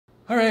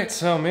All right,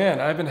 so man,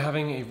 I've been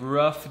having a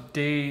rough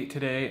day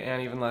today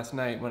and even last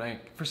night.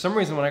 For some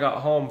reason, when I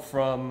got home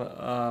from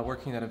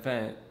working that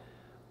event,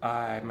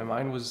 my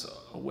mind was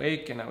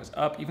awake and I was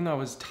up, even though I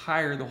was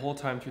tired the whole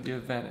time through the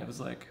event. It was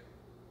like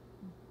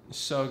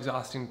so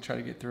exhausting to try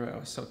to get through it. I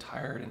was so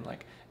tired and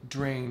like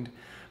drained.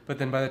 But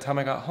then by the time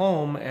I got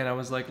home and I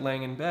was like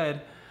laying in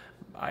bed,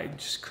 I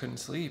just couldn't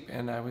sleep,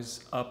 and I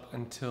was up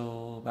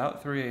until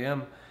about 3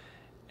 a.m.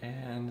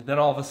 And then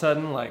all of a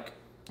sudden, like,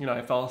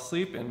 I fell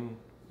asleep, and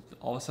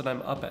all of a sudden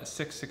I'm up at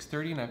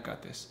 6:30, and I've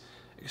got this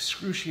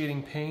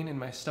excruciating pain in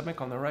my stomach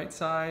on the right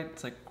side.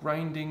 It's like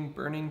grinding,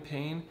 burning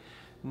pain.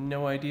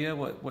 No idea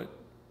what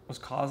was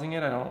causing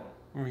it. I don't,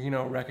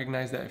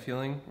 recognize that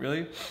feeling,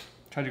 really.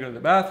 Tried to go to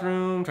the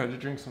bathroom, tried to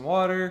drink some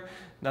water.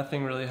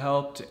 Nothing really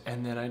helped.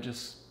 And then I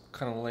just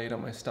kind of laid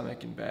on my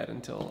stomach in bed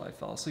until I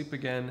fell asleep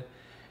again.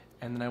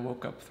 And then I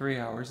woke up 3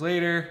 hours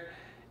later,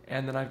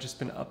 and then I've just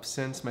been up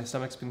since. My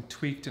stomach's been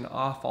tweaked and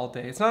off all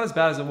day. It's not as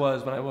bad as it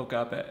was when I woke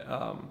up at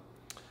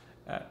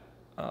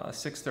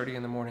 6:30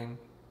 in the morning,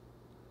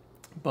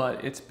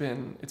 but it's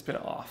been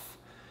off.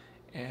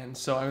 And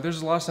so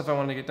there's a lot of stuff I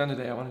wanted to get done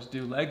today. I wanted to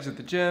do legs at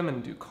the gym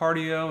and do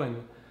cardio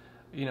and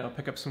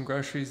pick up some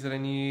groceries that I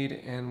need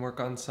and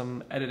work on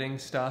some editing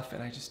stuff,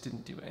 and I just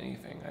didn't do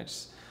anything. I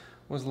just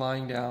was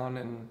lying down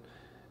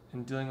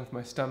and dealing with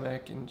my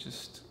stomach and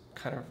just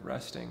kind of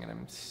resting, and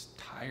I'm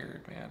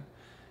tired, man.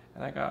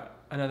 And I got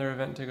another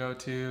event to go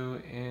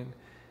to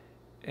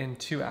in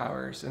 2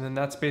 hours, and then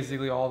that's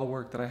basically all the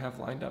work that I have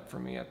lined up for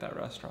me at that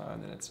restaurant,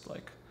 and then it's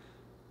like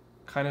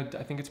I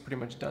think it's pretty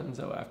much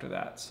donezo after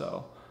that.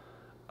 So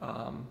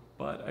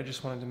but I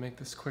just wanted to make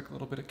this quick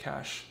little bit of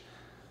cash.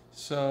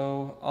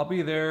 So I'll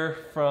be there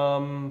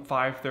from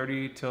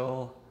 5:30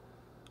 till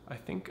I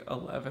think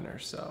 11 or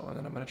so, and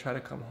then I'm gonna try to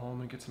come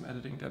home and get some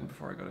editing done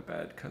before I go to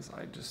bed, because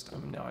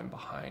I'm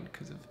behind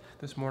because of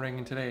this morning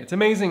and today. It's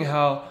amazing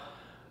how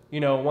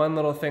one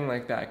little thing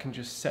like that can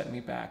just set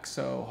me back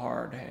so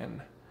hard.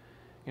 And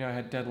I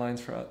had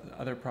deadlines for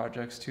other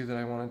projects too that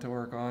I wanted to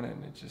work on,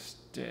 and it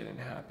just didn't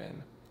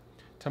happen.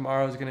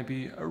 Tomorrow is going to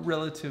be a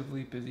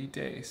relatively busy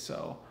day,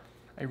 so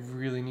I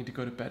really need to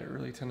go to bed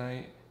early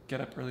tonight,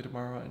 get up early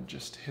tomorrow, and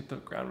just hit the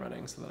ground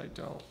running so that I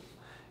don't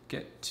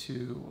get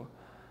too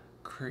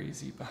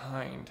crazy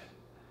behind.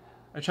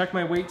 I checked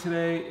my weight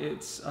today. It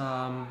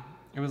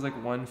was like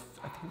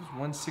I think it was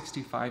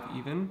 165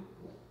 even,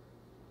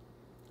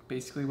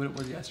 basically what it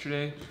was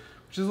yesterday,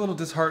 which is a little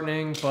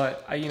disheartening,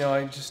 but I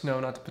just know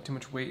not to put too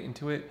much weight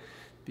into it,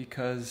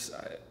 because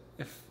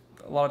if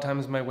a lot of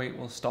times my weight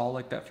will stall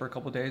like that for a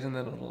couple of days, and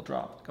then it'll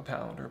drop like a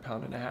pound or a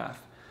pound and a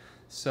half.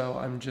 So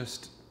I'm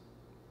just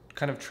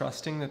kind of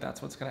trusting that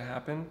that's what's going to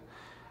happen.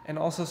 And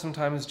also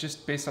sometimes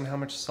just based on how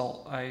much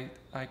salt I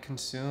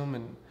consume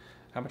and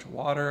how much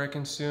water I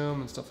consume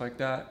and stuff like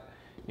that,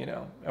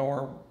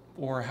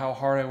 or how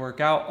hard I work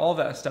out, all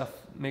that stuff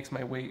makes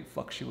my weight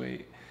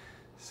fluctuate.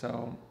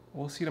 So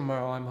we'll see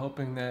tomorrow. I'm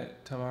hoping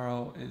that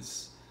tomorrow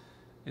is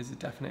a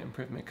definite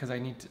improvement, because I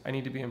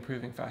need to be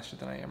improving faster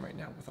than I am right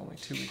now with only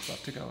 2 weeks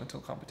left to go until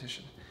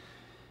competition.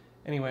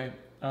 Anyway,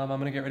 I'm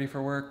gonna get ready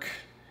for work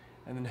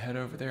and then head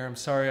over there. I'm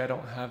sorry I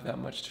don't have that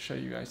much to show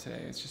you guys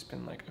today. It's just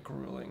been like a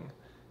grueling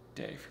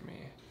day for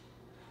me.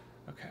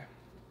 Okay,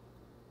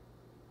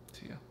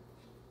 see ya.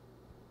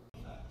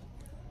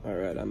 All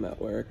right, I'm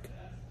at work.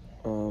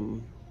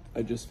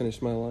 I just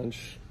finished my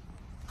lunch,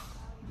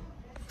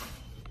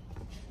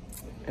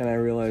 and I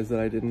realized that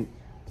I didn't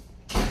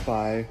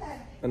buy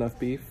enough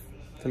beef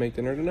to make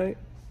dinner tonight.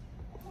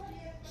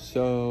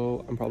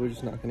 So I'm probably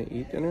just not gonna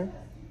eat dinner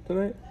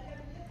tonight.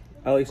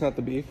 At least not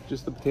the beef,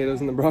 just the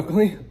potatoes and the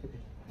broccoli.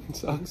 It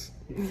sucks.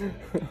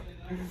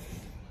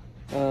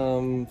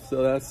 So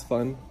that's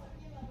fun.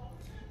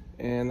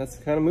 And that's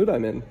the kind of mood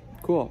I'm in.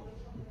 Cool.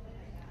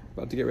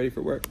 About to get ready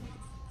for work.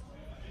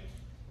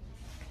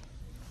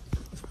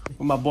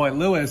 With my boy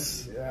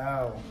Lewis.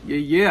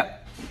 Yeah.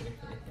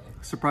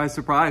 Surprise,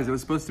 surprise. It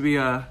was supposed to be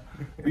a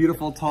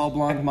beautiful, tall,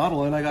 blonde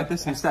model, and I got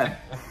this instead.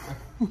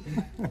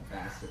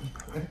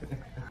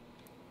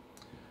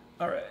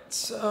 All right,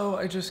 so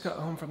I just got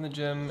home from the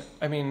gym.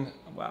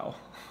 Wow.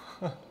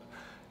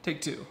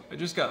 Take two. I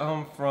just got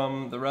home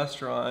from the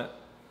restaurant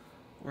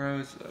where I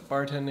was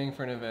bartending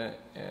for an event,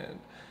 and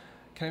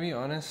can I be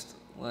honest?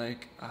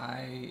 Like,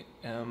 I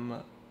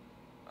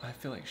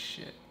feel like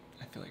shit.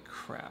 I feel like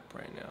crap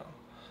right now.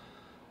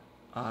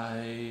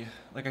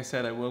 Like I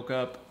said, I woke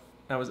up,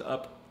 I was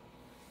up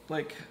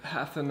like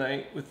half the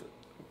night with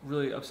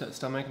really upset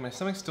stomach. My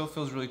stomach still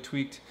feels really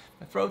tweaked.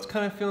 My throat's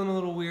kind of feeling a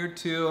little weird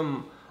too.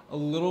 I'm a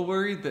little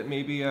worried that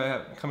maybe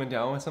I'm coming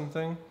down with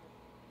something,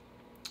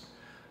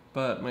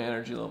 but my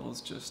energy level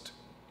is just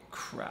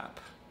crap.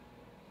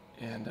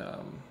 And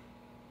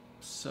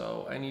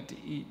so I need to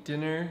eat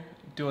dinner,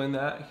 doing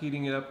that,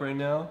 heating it up right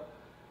now.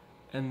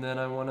 And then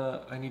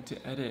I need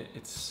to edit.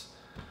 It's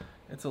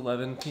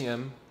 11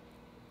 p.m.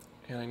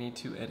 and I need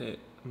to edit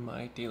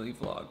my daily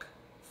vlog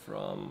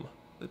from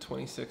the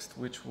 26th,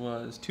 which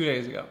was 2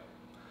 days ago.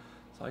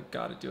 So I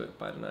gotta do it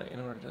by tonight in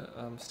order to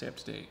stay up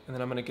to date. And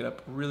then I'm gonna get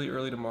up really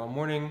early tomorrow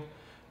morning,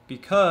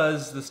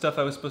 because the stuff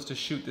I was supposed to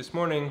shoot this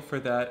morning for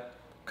that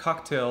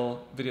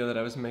cocktail video that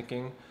I was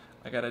making,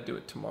 I gotta do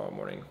it tomorrow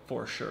morning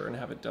for sure and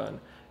have it done.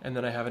 And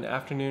then I have an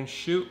afternoon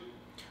shoot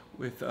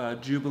with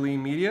Jubilee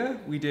Media.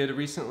 We did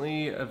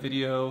recently a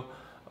video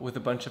with a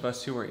bunch of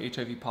us who are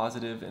HIV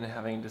positive and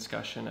having a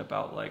discussion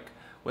about like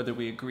whether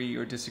we agree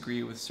or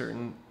disagree with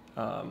certain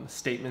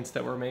statements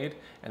that were made,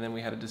 and then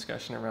we had a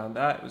discussion around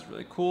that. It was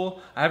really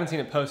cool. I haven't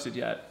seen it posted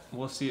yet.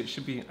 We'll see. It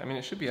should be, I mean,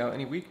 it should be out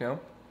any week now.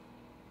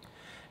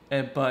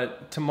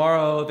 But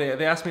tomorrow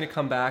they asked me to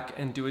come back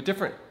and do a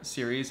different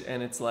series,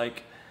 and it's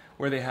like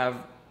where they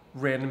have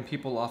random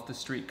people off the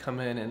street come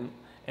in and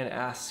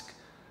ask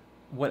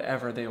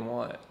whatever they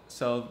want.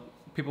 So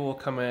people will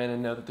come in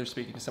and know that they're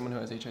speaking to someone who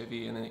has HIV,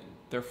 and then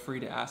they're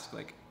free to ask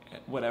like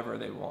whatever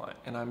they want,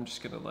 and I'm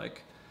just gonna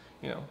like,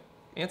 you know,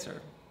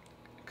 answer,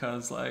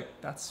 because like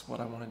that's what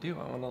I want to do.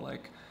 I want to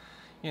like,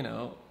 you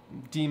know,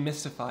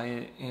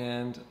 demystify it,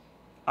 and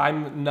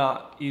I'm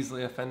not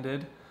easily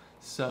offended,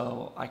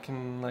 so I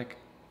can like,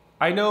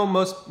 I know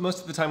most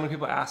of the time when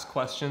people ask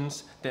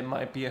questions that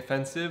might be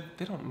offensive,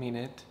 they don't mean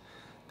it.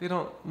 They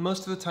don't,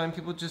 most of the time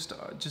people just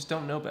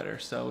don't know better.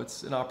 So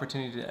it's an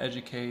opportunity to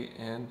educate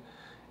and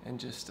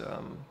just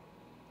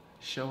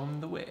show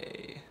them the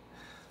way.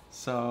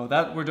 So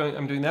that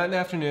I'm doing that in the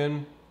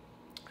afternoon.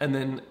 And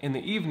then in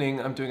the evening,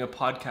 I'm doing a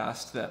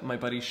podcast that my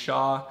buddy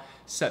Shaw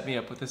set me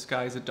up with. This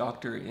guy is a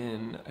doctor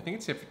in, I think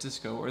it's San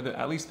Francisco, or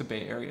at least the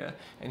Bay Area.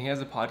 And he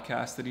has a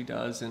podcast that he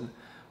does and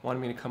wanted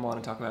me to come on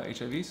and talk about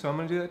HIV. So I'm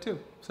gonna do that too.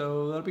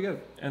 So that'll be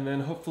good. And then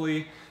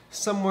hopefully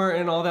somewhere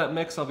in all that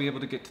mix, I'll be able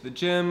to get to the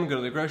gym, go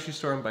to the grocery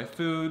store and buy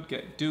food,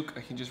 get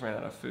Duke. He just ran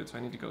out of food, so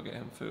I need to go get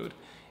him food.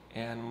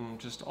 And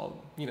just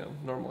all, you know,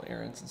 normal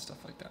errands and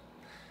stuff like that.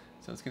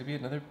 So it's gonna be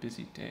another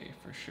busy day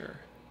for sure.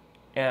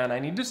 And I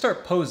need to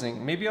start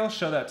posing. Maybe I'll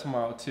show that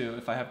tomorrow too,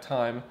 if I have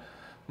time.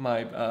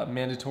 My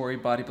mandatory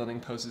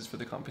bodybuilding poses for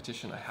the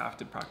competition. I have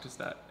to practice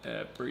that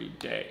every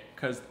day,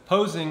 because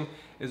posing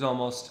is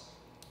almost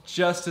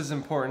just as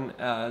important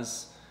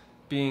as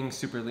being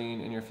super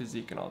lean in your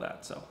physique and all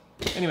that. So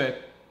anyway,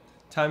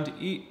 time to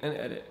eat and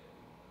edit.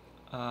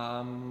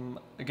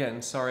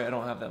 Again, sorry I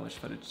don't have that much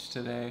footage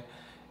today.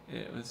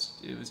 It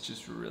was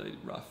just a really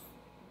rough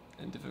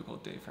and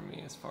difficult day for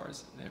me as far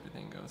as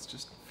everything goes.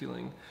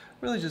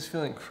 Really just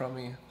feeling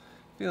crummy,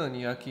 feeling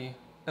yucky.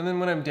 And then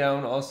when I'm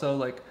down also,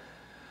 like,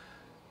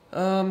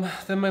 then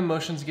my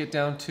emotions get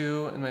down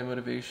too, and my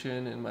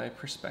motivation and my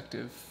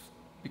perspective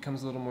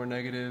becomes a little more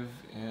negative.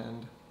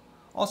 And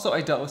also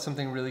I dealt with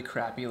something really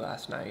crappy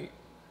last night.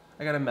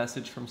 I got a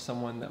message from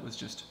someone that was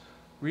just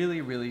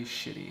really, really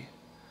shitty.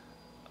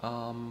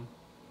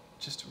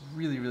 Just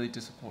really, really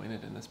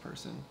disappointed in this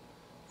person.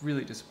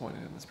 Really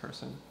disappointed in this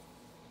person.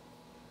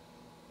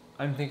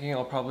 I'm thinking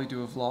I'll probably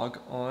do a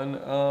vlog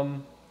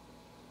on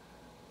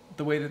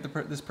the way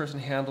that this person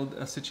handled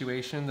a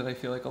situation that I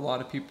feel like a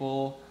lot of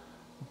people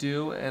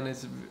do, and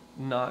is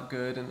not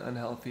good and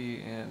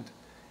unhealthy. And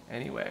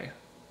anyway,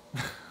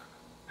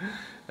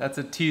 that's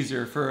a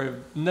teaser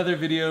for another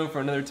video for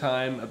another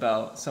time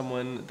about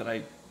someone that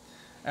I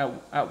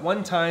at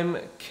one time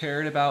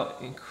cared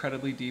about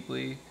incredibly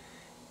deeply,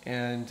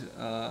 and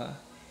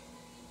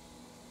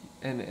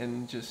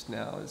just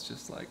now it's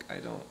just like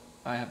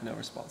I have no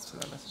response to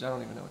that message. I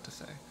don't even know what to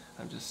say.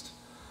 I'm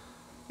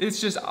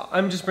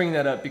just bringing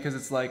that up because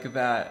it's like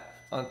that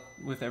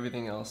with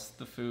everything else,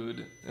 the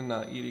food and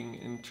not eating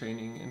and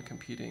training and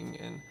competing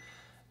and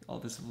all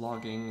this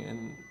vlogging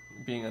and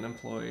being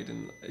unemployed,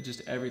 and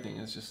just everything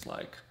is just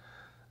like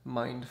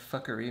mind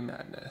fuckery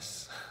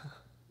madness.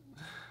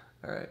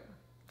 All right,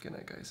 good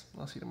night guys.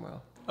 I'll see you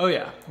tomorrow. Oh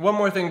yeah, one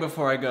more thing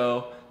before I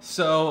go.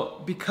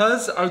 So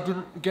because I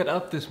didn't get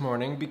up this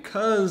morning,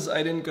 because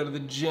I didn't go to the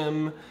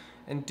gym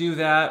and do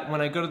that,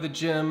 when I go to the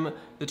gym,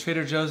 the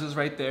Trader Joe's is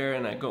right there,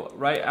 and I go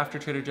right after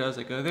Trader Joe's,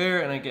 I go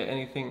there and I get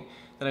anything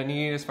that I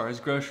need as far as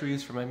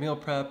groceries for my meal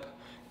prep.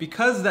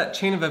 Because that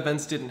chain of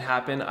events didn't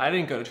happen, I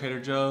didn't go to Trader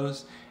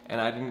Joe's, and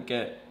I didn't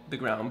get the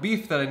ground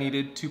beef that I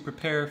needed to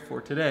prepare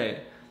for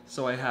today.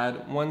 So I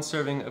had one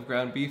serving of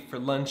ground beef for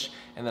lunch,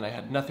 and then I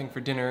had nothing for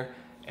dinner,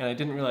 and I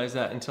didn't realize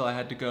that until I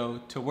had to go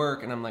to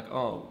work, and I'm like,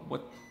 oh,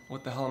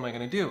 what the hell am I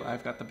gonna do?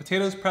 I've got the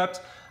potatoes prepped,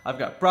 I've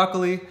got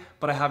broccoli,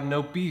 but I have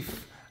no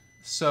beef.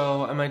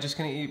 So am I just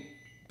gonna eat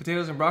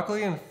potatoes and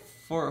broccoli and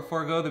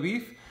forego the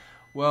beef?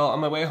 Well, on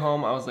my way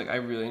home, I was like, I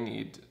really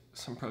need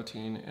some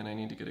protein, and I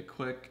need to get it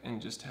quick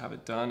and just have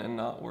it done and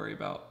not worry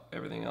about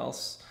everything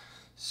else.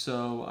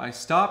 So I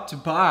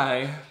stopped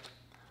by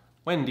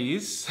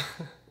Wendy's,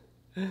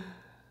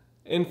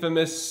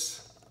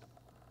 infamous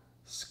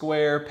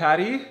square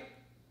patty.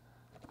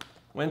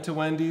 Went to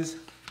Wendy's,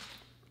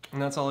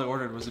 and that's all I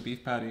ordered was a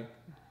beef patty.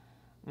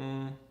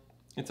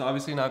 It's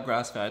obviously not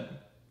grass-fed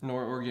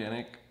nor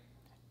organic,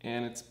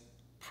 and it's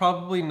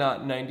probably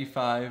not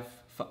 95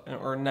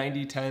 or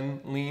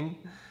 90-10 lean,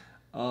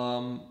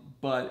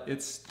 but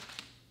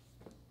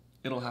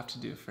it'll have to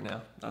do for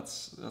now.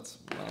 That's what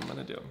I'm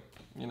gonna do.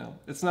 You know,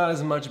 it's not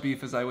as much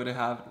beef as I would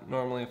have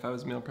normally if I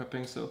was meal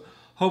prepping, so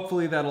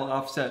hopefully that'll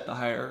offset the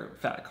higher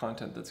fat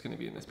content that's gonna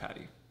be in this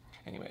patty.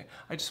 Anyway,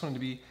 I just wanted to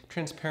be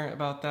transparent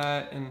about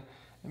that and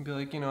be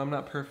like, you know, I'm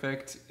not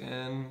perfect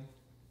and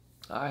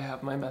I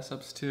have my mess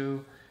ups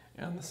too,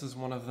 and this is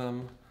one of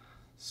them.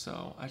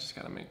 So I just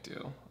gotta make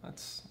do.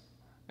 It's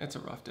a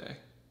rough day.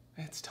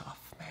 It's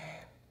tough,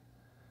 man.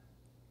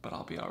 But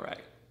I'll be all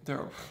right. There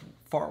are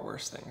far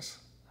worse things.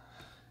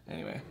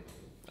 Anyway,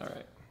 all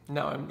right.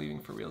 Now I'm leaving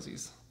for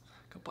realsies.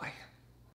 Goodbye.